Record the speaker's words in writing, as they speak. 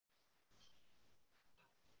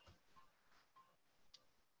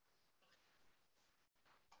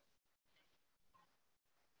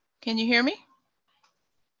Can you hear me?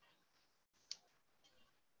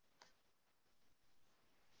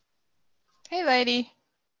 Hey, lady.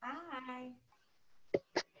 Hi,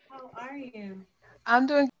 how are you? I'm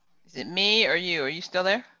doing. Is it me or you? Are you still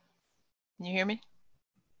there? Can you hear me?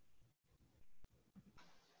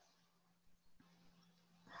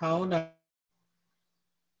 Hold on.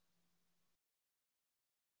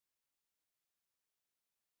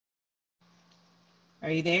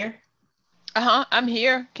 Are you there? Uh-huh. I'm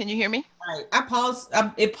here. Can you hear me? All right. I paused.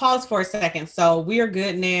 It paused for a second, so we are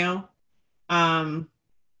good now. Um.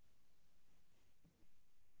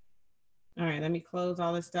 All right. Let me close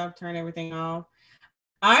all this stuff. Turn everything off.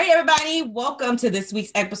 All right, everybody. Welcome to this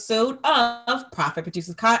week's episode of Profit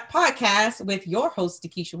Producers Podcast with your host,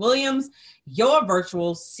 Takesha Williams, your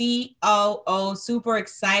virtual COO. Super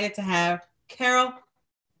excited to have Carol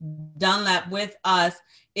Dunlop with us,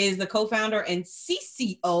 is the co-founder and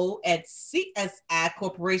CCO at CSI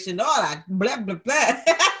Corporation. All that blah, blah, blah.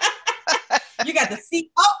 You got the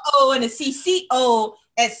COO and the CCO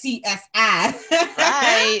at CSI.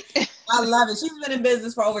 Right. I love it. She's been in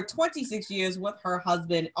business for over 26 years with her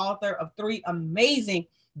husband, author of three amazing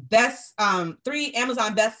three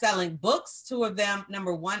Amazon best-selling books, two of them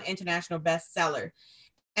 #1 international bestseller.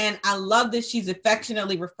 And I love that she's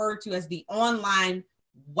affectionately referred to as the online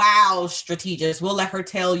wow strategist. We'll let her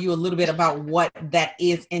tell you a little bit about what that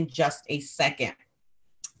is in just a second.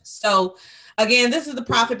 So, again, this is the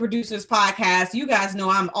Profit Producers Podcast. You guys know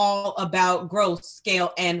I'm all about growth,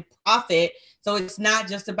 scale, and profit. So it's not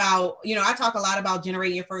just about, I talk a lot about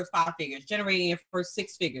generating your first 5 figures, generating your first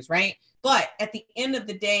 6 figures, right? But at the end of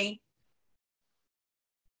the day,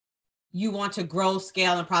 you want to grow,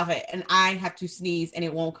 scale, and profit. And I have to sneeze and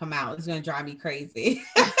it won't come out. It's going to drive me crazy.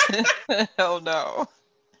 Oh, no.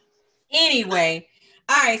 Anyway,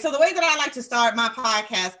 all right. So the way that I like to start my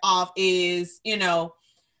podcast off is,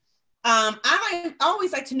 I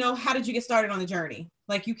always like to know, how did you get started on the journey?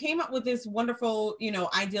 Like, you came up with this wonderful,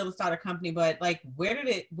 ideal to start a company, but like, where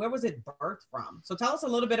was it birthed from? So tell us a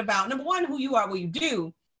little bit about, #1, who you are, what you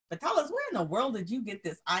do, but tell us, where in the world did you get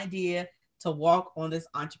this idea to walk on this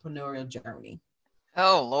entrepreneurial journey?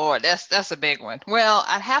 Oh, Lord, that's a big one. Well,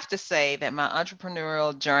 I'd have to say that my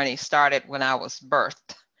entrepreneurial journey started when I was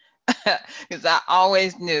birthed. Because I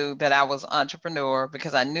always knew that I was an entrepreneur,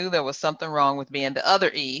 because I knew there was something wrong with being the other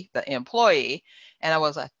E, the employee, and I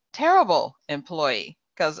was a terrible employee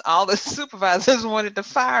because all the supervisors wanted to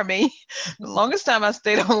fire me. The longest time I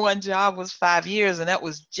stayed on one job was 5 years, and that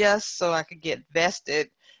was just so I could get vested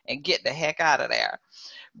and get the heck out of there.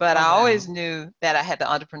 But Oh, I wow. always knew that I had the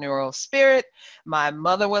entrepreneurial spirit. My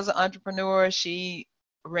mother was an entrepreneur. She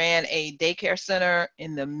ran a daycare center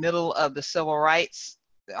in the middle of the civil rights,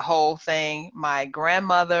 the whole thing. My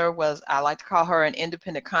grandmother was, I like to call her an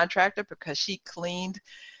independent contractor, because she cleaned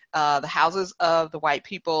the houses of the white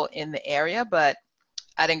people in the area, but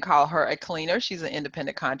I didn't call her a cleaner. She's an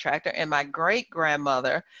independent contractor. And my great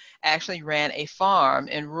grandmother actually ran a farm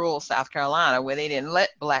in rural South Carolina, where they didn't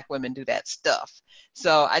let Black women do that stuff.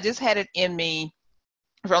 So I just had it in me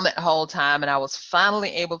from that whole time, and I was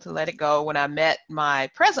finally able to let it go when I met my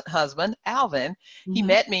present husband, Alvin. He Mm-hmm.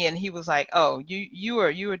 met me and he was like, "Oh, you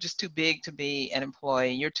are just too big to be an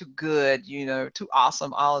employee. You're too good, too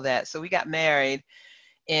awesome, all of that." So we got married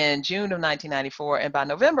in June of 1994, and by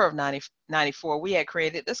November of 1994, we had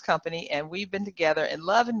created this company, and we've been together in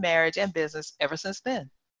love and marriage and business ever since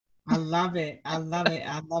then. I love it. I love it.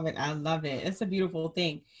 I love it. I love it. It's a beautiful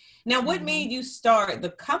thing. Now, what Mhm. made you start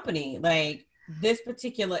the company, like this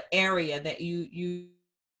particular area that you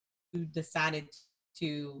decided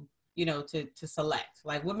to, to select?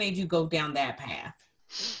 Like, what made you go down that path?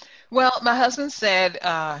 Well, my husband said,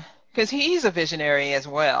 because he's a visionary as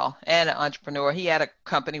well and an entrepreneur. He had a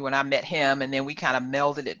company when I met him, and then we kind of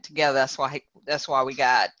melded it together. That's why we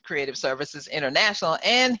got Creative Services International,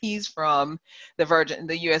 and he's from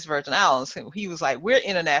the U.S. Virgin Islands. So he was like, "We're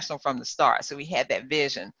international from the start," so we had that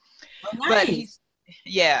vision. Oh, But nice.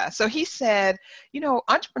 yeah, so he said,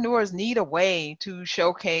 entrepreneurs need a way to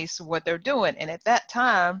showcase what they're doing. And at that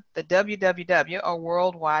time, the WWW, or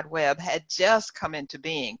World Wide Web, had just come into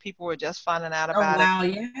being. People were just finding out Oh, about it. wow.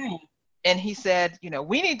 Yeah. And he said,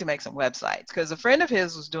 we need to make some websites, because a friend of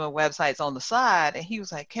his was doing websites on the side. And he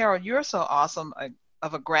was like, "Carol, you're so awesome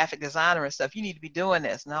of a graphic designer and stuff. You need to be doing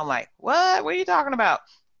this." And I'm like, "What? What are you talking about?"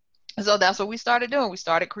 So that's what we started doing. We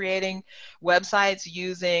started creating websites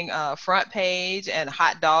using Front Page and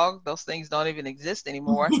Hot Dog. Those things don't even exist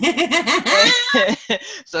anymore.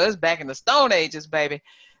 So it's back in the Stone Ages, baby.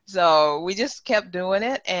 So we just kept doing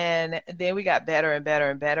it, and then we got better and better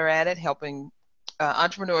and better at it, helping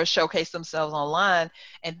entrepreneurs showcase themselves online.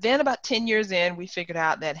 And then about 10 years in, we figured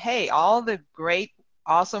out that, hey, all the great,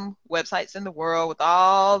 awesome websites in the world with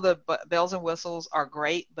all the bells and whistles are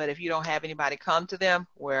great, but if you don't have anybody come to them,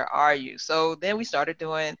 where are you? So then we started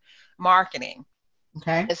doing marketing.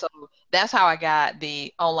 Okay. And so that's how I got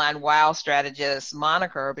the online wow strategist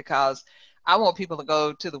moniker, because I want people to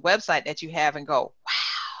go to the website that you have and go,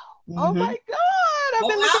 wow, oh my God, I've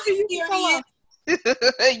been Well, looking for you for so long.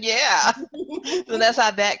 Yeah. So that's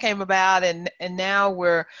how that came about. And now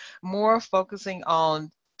we're more focusing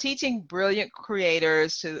on teaching brilliant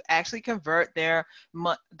creators to actually convert their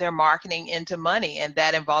marketing into money. And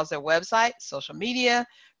that involves their website, social media,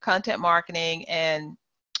 content marketing, and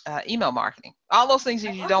email marketing. All those things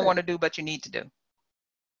that you don't want to do, but you need to do.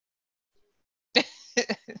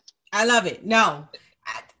 I love it. No,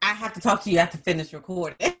 I have to talk to you after finish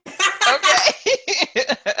recording. Okay.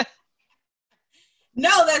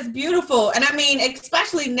 No, that's beautiful. And I mean,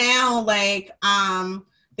 especially now, like,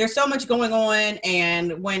 there's so much going on.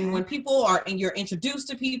 And when people are, and you're introduced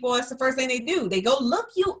to people, that's the first thing they do. They go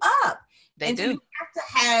look you up. They do. So you have to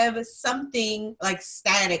have something like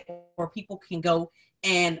static where people can go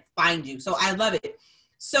and find you. So I love it.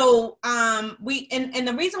 So and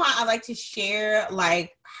the reason why I like to share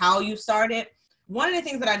like how you started, one of the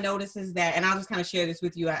things that I noticed is that, and I'll just kind of share this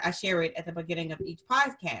with you. I share it at the beginning of each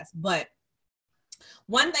podcast, but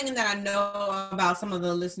one thing that I know about some of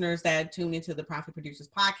the listeners that tune into the Profit Producers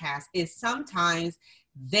podcast is sometimes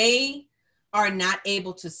they are not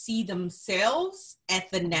able to see themselves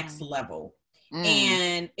at the next level.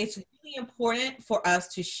 And it's really important for us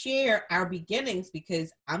to share our beginnings,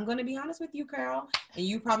 because I'm going to be honest with you, Carol, and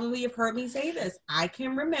you probably have heard me say this. I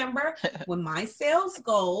can remember when my sales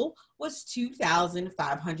goal was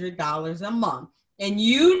 $2,500 a month. And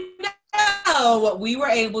you know what we were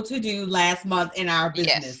able to do last month in our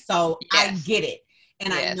business. Yes. So yes. I get it.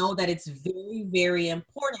 And yes. I know that it's very, very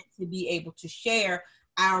important to be able to share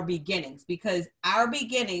our beginnings, because our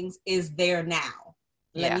beginnings is there now.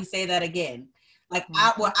 Let me say that again. Like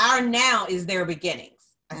our now is their beginnings.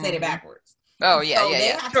 I said it backwards. Oh yeah,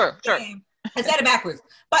 so Sure. I said it backwards,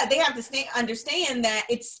 but they have to understand that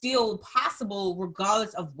it's still possible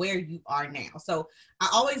regardless of where you are now. So I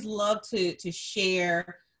always love to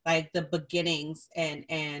share like the beginnings and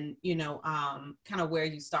kind of where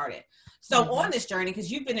you started. So on this journey,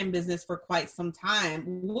 because you've been in business for quite some time,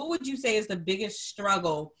 what would you say is the biggest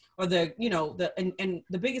struggle, or the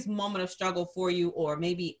biggest moment of struggle for you, or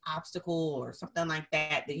maybe obstacle or something like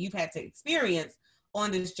that you've had to experience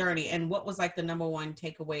on this journey? And what was like the number one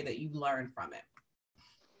takeaway that you learned from it?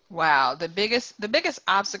 Wow. The biggest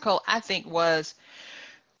obstacle, I think, was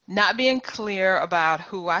not being clear about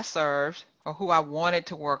who I served or who I wanted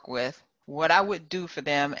to work with, what I would do for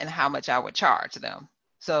them, and how much I would charge them.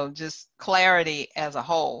 So just clarity as a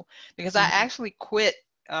whole, because I actually quit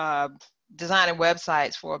designing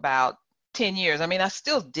websites for about 10 years. I mean, I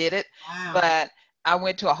still did it, but I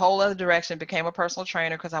went to a whole other direction, became a personal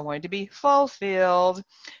trainer because I wanted to be fulfilled,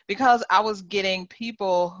 because I was getting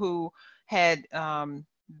people who had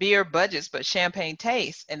beer budgets but champagne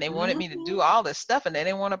taste, and they wanted me to do all this stuff, and they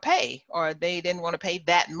didn't want to pay, or they didn't want to pay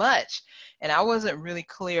that much. And I wasn't really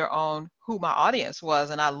clear on who my audience was,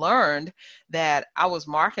 and I learned that I was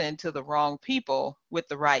marketing to the wrong people with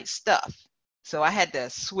the right stuff. So I had to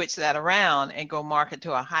switch that around and go market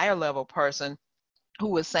to a higher level person who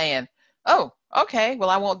was saying, oh, okay, well,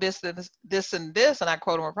 I want this, and this, and I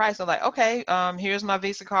quote them a price. I'm like, okay, here's my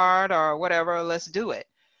Visa card or whatever, let's do it.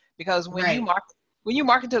 Because when you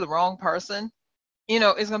market to the wrong person,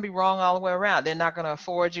 it's going to be wrong all the way around. They're not going to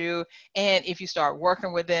afford you. And if you start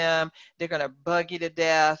working with them, they're going to bug you to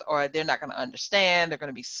death, or they're not going to understand. They're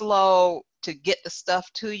going to be slow to get the stuff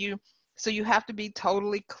to you. So you have to be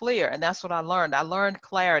totally clear. And that's what I learned. I learned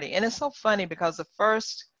clarity. And it's so funny, because the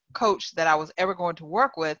first coach that I was ever going to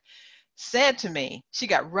work with said to me, she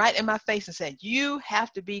got right in my face and said, you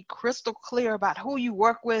have to be crystal clear about who you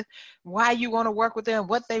work with, why you want to work with them,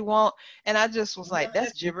 what they want. And I just was like,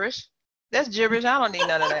 that's gibberish. That's gibberish. I don't need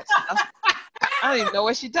none of that stuff. I don't even know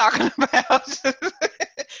what she's talking about.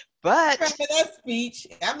 But that speech,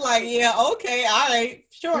 I'm like, yeah, okay, all right,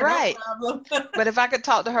 sure, right. No problem. But if I could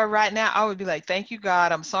talk to her right now, I would be like, thank you,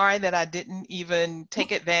 God. I'm sorry that I didn't even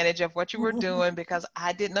take advantage of what you were doing, because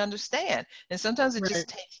I didn't understand. And sometimes it just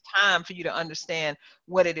takes time for you to understand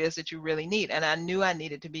what it is that you really need. And I knew I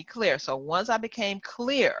needed to be clear. So once I became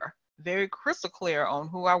clear, very crystal clear on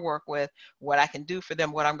who I work with, what I can do for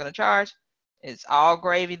them, what I'm going to charge, it's all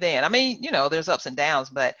gravy then. I mean, there's ups and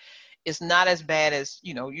downs, but it's not as bad as,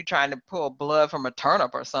 you're trying to pull blood from a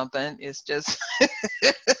turnip or something. It's just,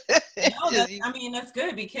 No, that's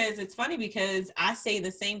good because it's funny because I say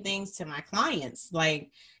the same things to my clients.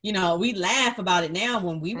 Like, we laugh about it now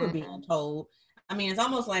when we were being told. I mean, it's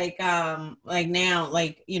almost like now,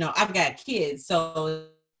 like, I've got kids. So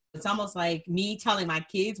it's almost like me telling my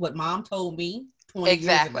kids what mom told me 20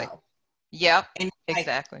 years ago. Yep. And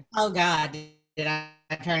exactly. Like, oh God, did I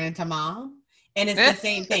turn into mom? And it's the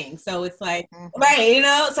same thing. So it's like,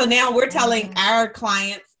 right, so now we're telling our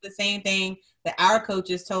clients the same thing that our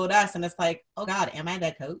coaches told us. And it's like, oh God, am I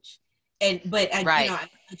that coach? But I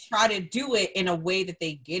try to do it in a way that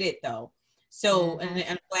they get it though. So, and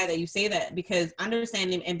I'm glad that you say that because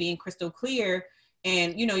understanding and being crystal clear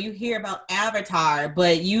and, you hear about avatar,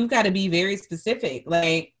 but you got to be very specific.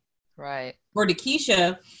 Like, for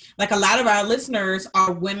Dakisha, like a lot of our listeners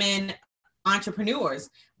are women entrepreneurs,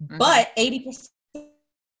 but 80%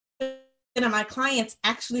 of my clients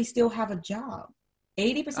actually still have a job.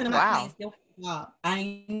 80% of my clients still have a job.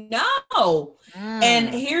 I know. And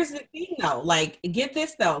here's the thing though, like, get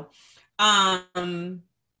this though.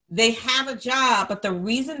 They have a job, but the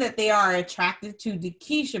reason that they are attracted to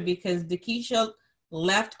Dakisha because Dakisha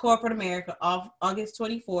left corporate America off August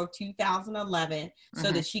 24, 2011, so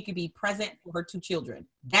that she could be present for her 2 children.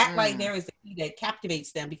 That right there is the key that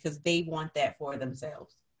captivates them because they want that for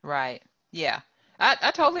themselves. Right. Yeah.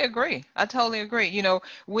 I totally agree.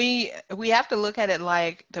 We have to look at it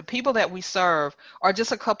like the people that we serve are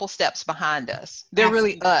just a couple steps behind us. They're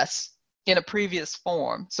really us in a previous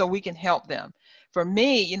form, so we can help them. For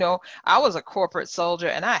me, I was a corporate soldier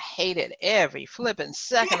and I hated every flipping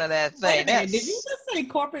second of that thing. Did you just say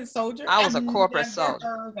corporate soldier? I was a corporate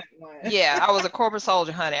soldier. Yeah, I was a corporate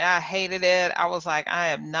soldier, honey. I hated it. I was like, I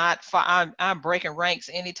am not, I'm breaking ranks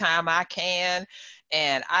anytime I can.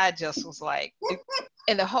 And I just was like,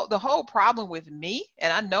 and the whole problem with me,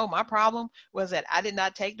 and I know my problem was that I did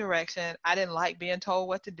not take direction. I didn't like being told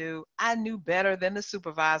what to do. I knew better than the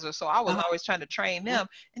supervisor. So I was always trying to train them.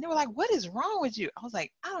 And they were like, what is wrong with you? I was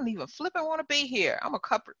like, I don't even flipping want to be here. I'm a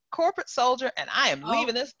corporate soldier and I am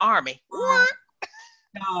leaving this army.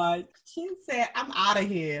 God, she said, I'm out of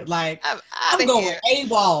here. Like, I'm going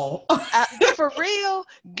AWOL. For real,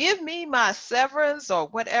 give me my severance or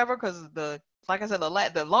whatever, because like I said,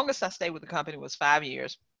 the longest I stayed with the company was 5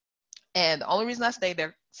 years. And the only reason I stayed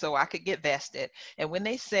there so I could get vested. And when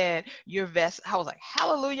they said you're vested, I was like,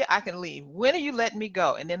 hallelujah, I can leave. When are you letting me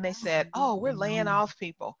go? And then they said, oh, we're laying off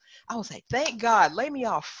people. I was like, thank God, lay me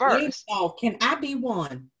off first. Can I be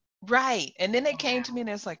one? Right. And then they came to me and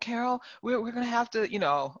it's like, Carol, we're going to have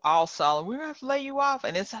to, all solemn, we're going to have to lay you off.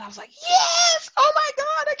 And inside I was like, yes, oh my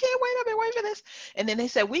God, I can't wait. I've been waiting for this. And then they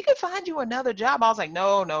said, we could find you another job. I was like,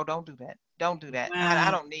 no, don't do that. Don't do that. Wow.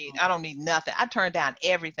 I don't need nothing. I turned down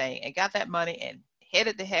everything and got that money and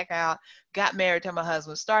headed the heck out, got married to my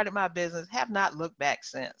husband, started my business, have not looked back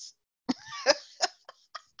since.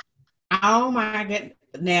 Oh my goodness.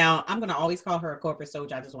 Now I'm going to always call her a corporate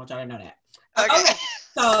soldier. I just want y'all to know that. Okay.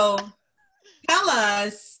 So tell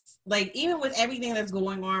us, like, even with everything that's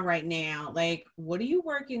going on right now, like, what are you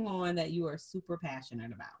working on that you are super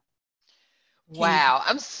passionate about? Wow.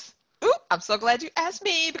 I'm so glad you asked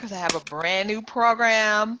me because I have a brand new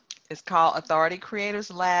program. It's called Authority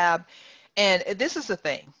Creators Lab. And this is the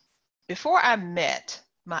thing. Before I met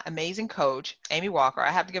my amazing coach, Amy Walker,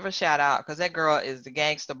 I have to give her a shout out because that girl is the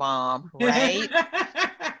gangster bomb, right?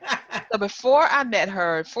 So before I met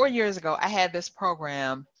her 4 years ago, I had this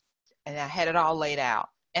program and I had it all laid out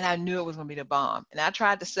and I knew it was going to be the bomb. And I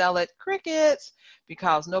tried to sell it, crickets,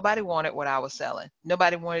 because nobody wanted what I was selling.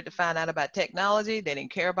 Nobody wanted to find out about technology. They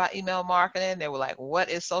didn't care about email marketing. They were like, what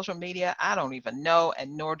is social media? I don't even know,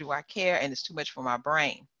 and nor do I care. And it's too much for my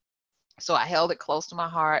brain. So I held it close to my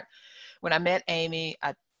heart. When I met Amy,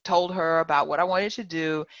 I told her about what I wanted to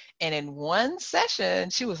do. And in one session,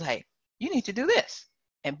 she was like, you need to do this.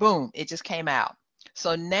 And boom, it just came out.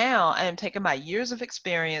 So now I am taking my years of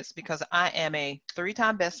experience because I am a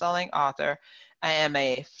 3-time best-selling author. I am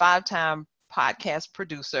a 5-time podcast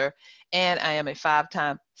producer, and I am a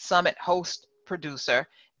 5-time summit host producer.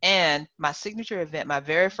 And my signature event, my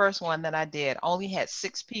very first one that I did, only had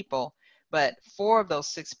 6 people, but 4 of those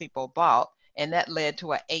 6 people bought, and that led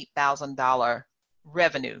to an $8,000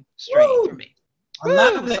 revenue stream for me. I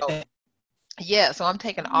love it. So, yeah, so I'm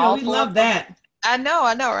taking all 4. We love that. I know,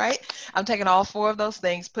 right? I'm taking all 4 of those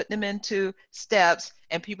things, putting them into steps,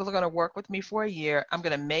 and people are going to work with me for a year. I'm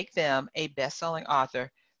going to make them a best-selling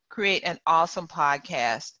author, create an awesome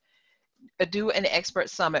podcast, do an expert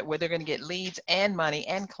summit where they're going to get leads and money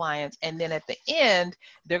and clients. And then at the end,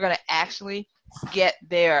 they're going to actually get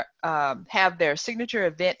their have their signature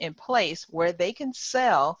event in place where they can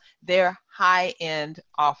sell their high-end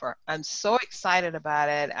offer. I'm so excited about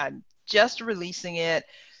it. I'm just releasing it.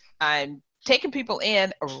 I'm taking people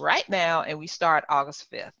in right now, and we start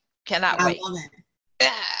August 5th. Cannot I wait. love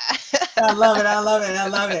it. I love it. I love it. I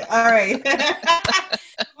love it. All right.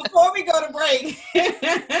 Before we go to break,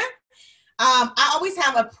 I always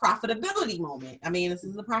have a profitability moment. I mean, this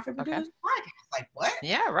is a profitability podcast. Like what?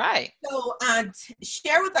 Yeah, right. So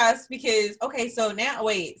share with us because, okay, so now,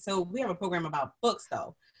 wait, so we have a program about books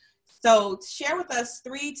though. So share with us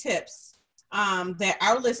 3 tips that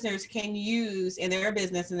our listeners can use in their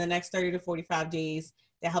business in the next 30 to 45 days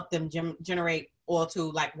to help them generate or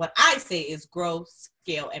to, like what I say is grow,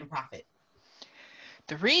 scale, and profit.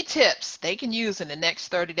 3 tips they can use in the next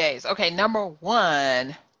 30 days. Okay, number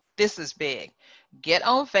 1, this is big. Get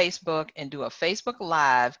on Facebook and do a Facebook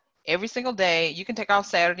Live every single day. You can take off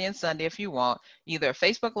Saturday and Sunday if you want, either a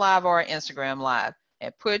Facebook Live or an Instagram Live,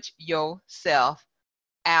 and put yourself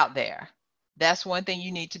out there. That's one thing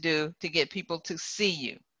you need to do to get people to see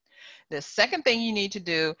you. The second thing you need to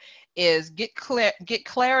do is get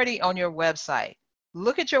clarity on your website.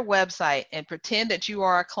 Look at your website and pretend that you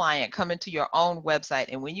are a client coming to your own website.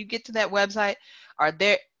 And when you get to that website,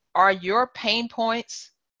 are your pain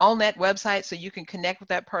points on that website so you can connect with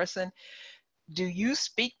that person? Do you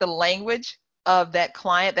speak the language of that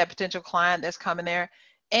client, that potential client that's coming there?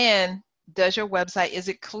 And does your website, is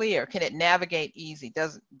it clear? Can it navigate easy?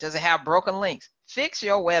 Does it have broken links? Fix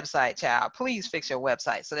your website, child. Please fix your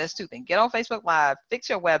website. So that's 2 things. Get on Facebook Live, fix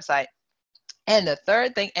your website. And the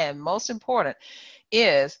third thing, and most important,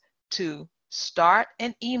 is to start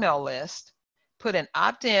an email list, put an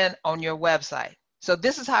opt-in on your website. So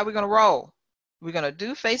this is how we're going to roll. We're going to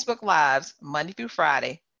do Facebook Lives Monday through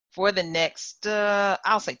Friday for the next,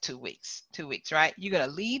 I'll say 2 weeks, right? You're going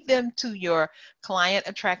to lead them to your client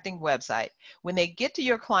attracting website. When they get to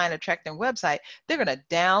your client attracting website, they're going to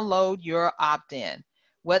download your opt-in.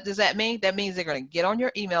 What does that mean? That means they're going to get on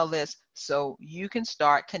your email list so you can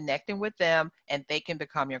start connecting with them and they can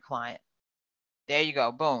become your client. There you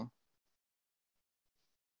go. Boom.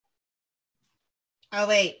 Oh,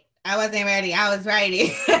 wait. I wasn't ready. I was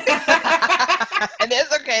writing. And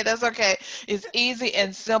that's okay. That's okay. It's easy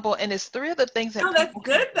and simple. And it's 3 of the things that that's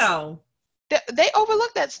good though. They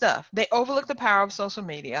overlook that stuff. They overlook the power of social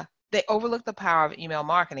media. They overlook the power of email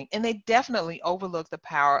marketing. And they definitely overlook the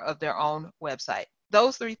power of their own website.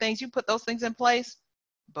 Those 3 things, you put those things in place,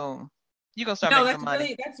 boom. You're going to start making some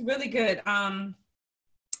money. That's really good.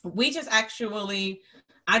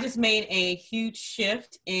 I just made a huge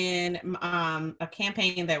shift in a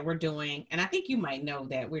campaign that we're doing. And I think you might know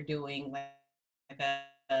that we're doing like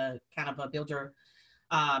a kind of a build your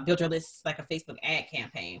list, like a Facebook ad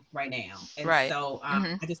campaign right now. And so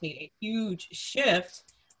I just made a huge shift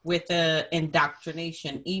with the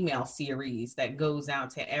indoctrination email series that goes out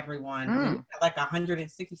to everyone. I mean, we've got like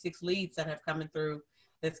 166 leads that have come in through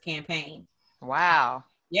this campaign. Wow.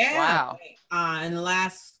 Yeah. Wow. In the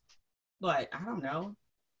last, I don't know,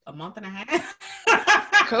 a month and a half.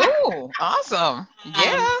 Cool. Awesome.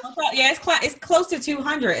 Yeah. It's close to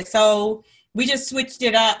 200. So we just switched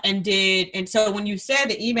it up and so when you said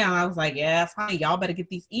the email, I was like, yes, honey, y'all better get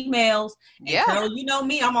these emails. And Carol, you know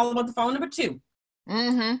me, I'm all about the phone number 2.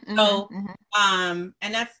 And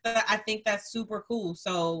I think that's super cool.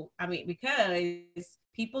 So, I mean, because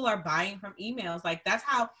people are buying from emails, like that's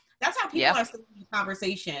how people are starting the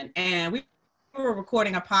conversation. And we were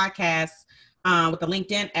recording a podcast with a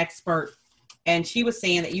LinkedIn expert, and she was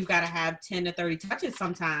saying that you've got to have 10 to 30 touches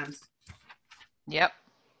sometimes. Yep,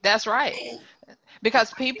 that's right.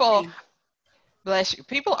 Because people, bless you,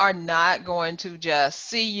 people are not going to just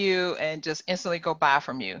see you and just instantly go buy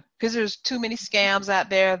from you, because there's too many scams out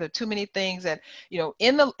there. There are too many things that,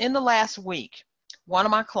 in the last week, one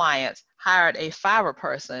of my clients hired a Fiverr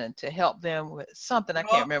person to help them with something. I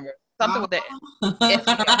can't remember. Something with that.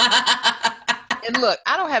 And look,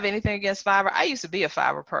 I don't have anything against Fiverr. I used to be a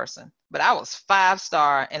Fiverr person, but I was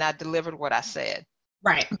 5-star and I delivered what I said.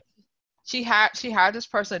 Right. She hired this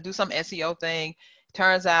person to do some SEO thing.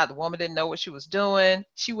 Turns out the woman didn't know what she was doing.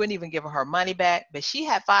 She wouldn't even give her money back, but she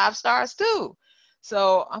had 5 stars too.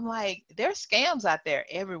 So I'm like, there's scams out there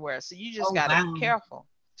everywhere. So you just got to be careful.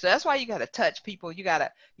 So that's why you got to touch people. You got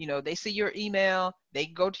to, they see your email, they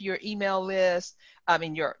go to your email list,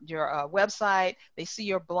 your website, they see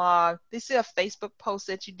your blog, they see a Facebook post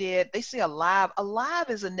that you did, they see a live. A live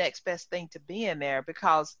is the next best thing to be in there,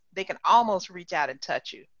 because they can almost reach out and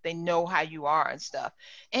touch you. They know how you are and stuff.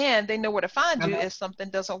 And they know where to find you if something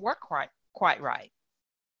doesn't work quite right.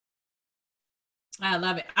 I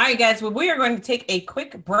love it. All right, guys. Well, we are going to take a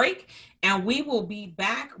quick break and we will be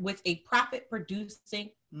back with a profit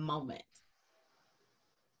producing moment.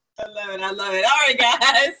 I love it. I love it. All right,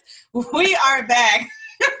 guys. We are back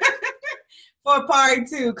for part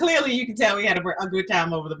 2. Clearly, you can tell we had a good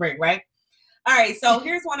time over the break, right? All right. So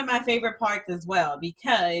here's one of my favorite parts as well,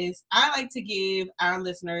 because I like to give our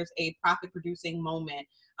listeners a profit producing moment.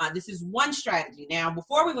 This is one strategy. Now,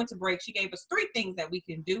 before we went to break, she gave us 3 things that we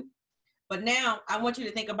can do. But now I want you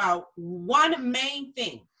to think about one main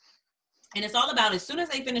thing. And it's all about, as soon as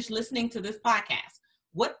they finish listening to this podcast,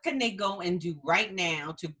 what can they go and do right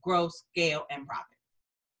now to grow, scale, and profit?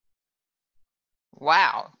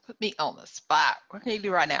 Wow. Put me on the spot. What can you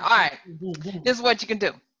do right now? All right. This is what you can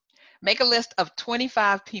do. Make a list of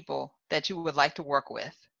 25 people that you would like to work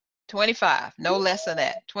with. 25, no less than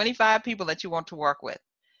that. 25 people that you want to work with.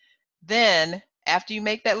 Then after you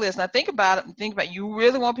make that list, now think about it. Think about it. You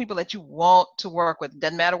really want people that you want to work with.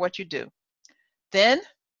 Doesn't matter what you do. Then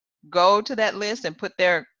go to that list and put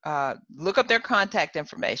their look up their contact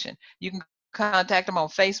information. You can contact them on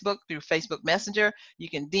Facebook through Facebook Messenger. You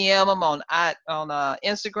can DM them on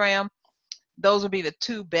Instagram. Those would be the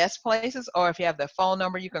 2 best places. Or if you have their phone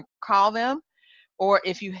number, you can call them. Or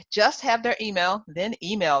if you just have their email, then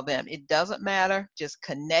email them. It doesn't matter. Just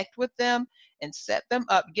connect with them and set them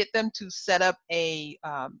up. Get them to set up a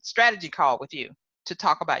strategy call with you to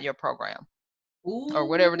talk about your program. Ooh. Or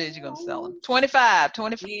whatever it is you're going to sell them. 25.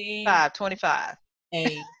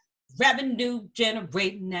 A revenue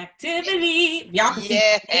generating activity. Y'all can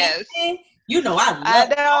yes. See you know I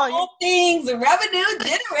love all things revenue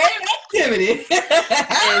generating activity.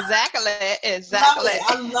 Exactly.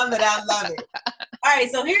 I love it. All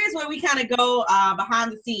right, so here's where we kind of go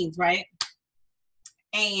behind the scenes, right?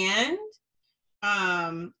 And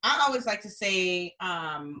I always like to say,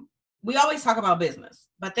 we always talk about business,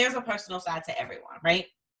 but there's a personal side to everyone, right?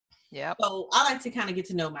 Yeah. So I like to kind of get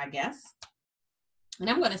to know my guests. And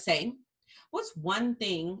I'm going to say, what's one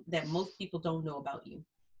thing that most people don't know about you?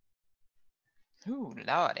 Ooh,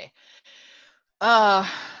 Lordy.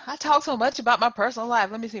 I talk so much about my personal life.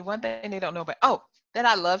 Let me see. One thing they don't know about. Oh, that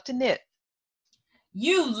I love to knit.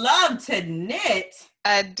 You love to knit?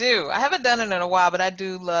 I do. I haven't done it in a while, but I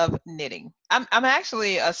do love knitting. I'm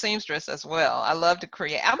actually a seamstress as well. I love to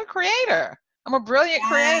create. I'm a creator. I'm a brilliant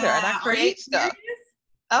creator, and I create stuff.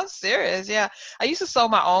 I'm serious. Yeah. I used to sew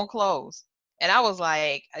my own clothes, and I was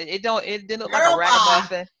like, it didn't look like a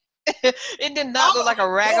ragamuffin. It did not look like a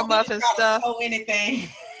ragamuffin stuff. Sew anything.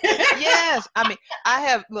 Yes. I mean, I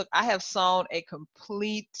have sewn a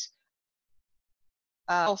complete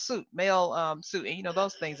male suit, and you know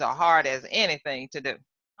those things are hard as anything to do.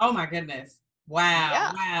 Oh my goodness! Wow!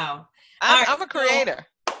 Yeah. Wow! I'm a creator.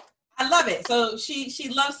 I love it. So she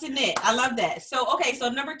loves to knit. I love that. So okay, so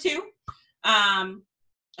number 2. All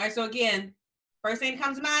right. So again, first thing that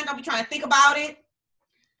comes to mind. Don't be trying to think about it.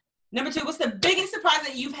 Number 2. What's the biggest surprise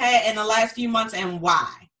that you've had in the last few months, and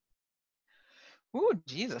why? Ooh,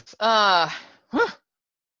 Jesus.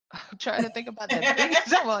 I'm trying to think about that.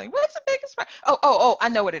 I'm like, what's the biggest surprise? Oh, I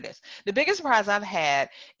know what it is. The biggest surprise I've had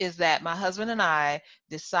is that my husband and I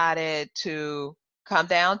decided to come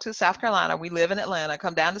down to South Carolina. We live in Atlanta.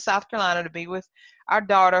 Come down to South Carolina to be with our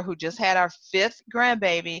daughter, who just had our 5th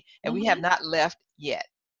grandbaby, and we have not left yet.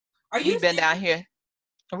 We've been down here.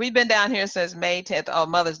 We've been down here since May 10th on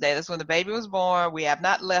Mother's Day. That's when the baby was born. We have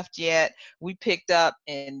not left yet. We picked up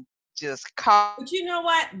and just caught. But you know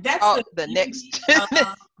what? That's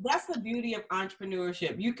that's the beauty of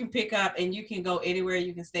entrepreneurship. You can pick up and you can go anywhere.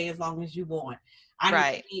 You can stay as long as you want.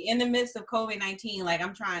 Right. In the midst of COVID-19, like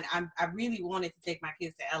I really wanted to take my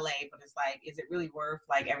kids to LA, but it's like, is it really worth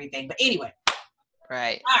like everything? But anyway.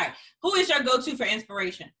 Right. All right. Who is your go-to for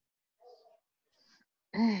inspiration?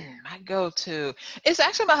 My go-to. It's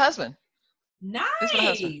actually my husband. Nice. It's my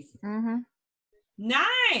husband. Mm-hmm.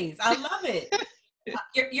 Nice. I love it.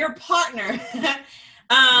 Your partner.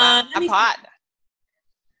 My partner.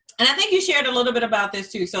 And I think you shared a little bit about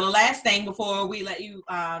this too. So the last thing before we let you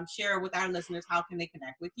share with our listeners, how can they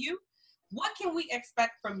connect with you? What can we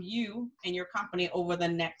expect from you and your company over the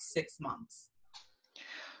next 6 months?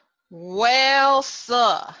 Well,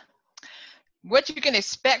 sir, what you can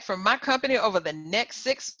expect from my company over the next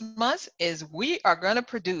 6 months is we are going to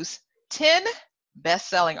produce 10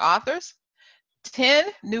 best-selling authors, 10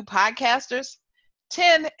 new podcasters,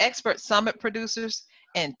 10 expert summit producers,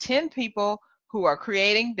 and 10 people who are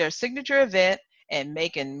creating their signature event and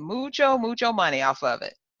making mucho money off of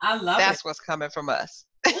it. I love it. That's what's coming from us.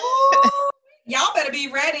 Ooh, y'all better be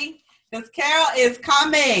ready, because Carol is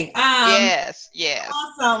coming. Yes.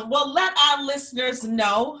 Awesome. Well, let our listeners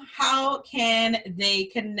know, how can they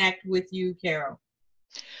connect with you, Carol?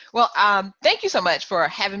 Well, thank you so much for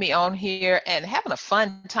having me on here and having a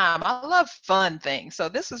fun time. I love fun things. So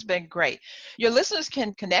this has been great. Your listeners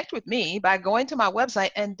can connect with me by going to my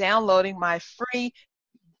website and downloading my free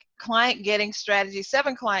client getting strategies,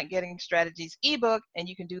 7 client getting strategies ebook. And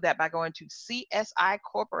you can do that by going to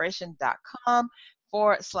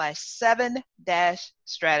csicorporation.com/7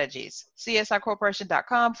 strategies.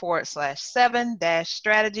 csicorporation.com/7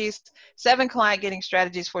 strategies. 7 client getting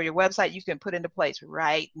strategies for your website you can put into place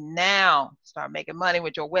right now. Start making money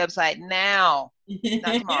with your website now,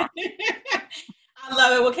 not tomorrow. I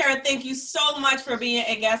love it. Well, Karen, thank you so much for being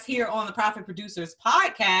a guest here on the Profit Producers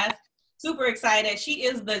Podcast. Super excited. She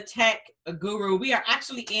is the tech guru. We are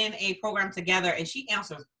actually in a program together, and she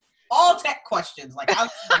answers all tech questions. Like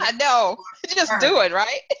I know. Just do it,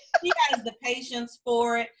 right? She has the patience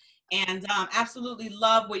for it, and absolutely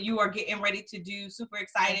love what you are getting ready to do. Super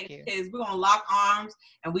excited because we're going to lock arms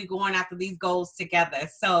and we're going after these goals together.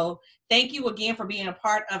 So thank you again for being a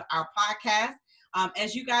part of our podcast.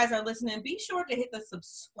 As you guys are listening, be sure to hit the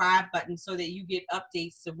subscribe button so that you get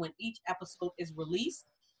updates of when each episode is released.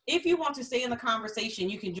 If you want to stay in the conversation,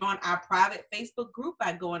 you can join our private Facebook group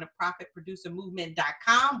by going to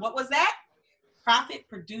profitproducermovement.com. What was that?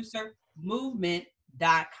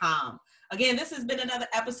 Profitproducermovement.com. Again, this has been another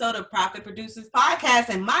episode of Profit Producers Podcast,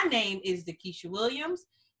 and my name is Dakisha Williams,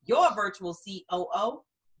 your virtual COO.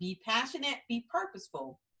 Be passionate, be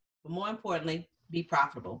purposeful, but more importantly, be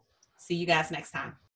profitable. See you guys next time.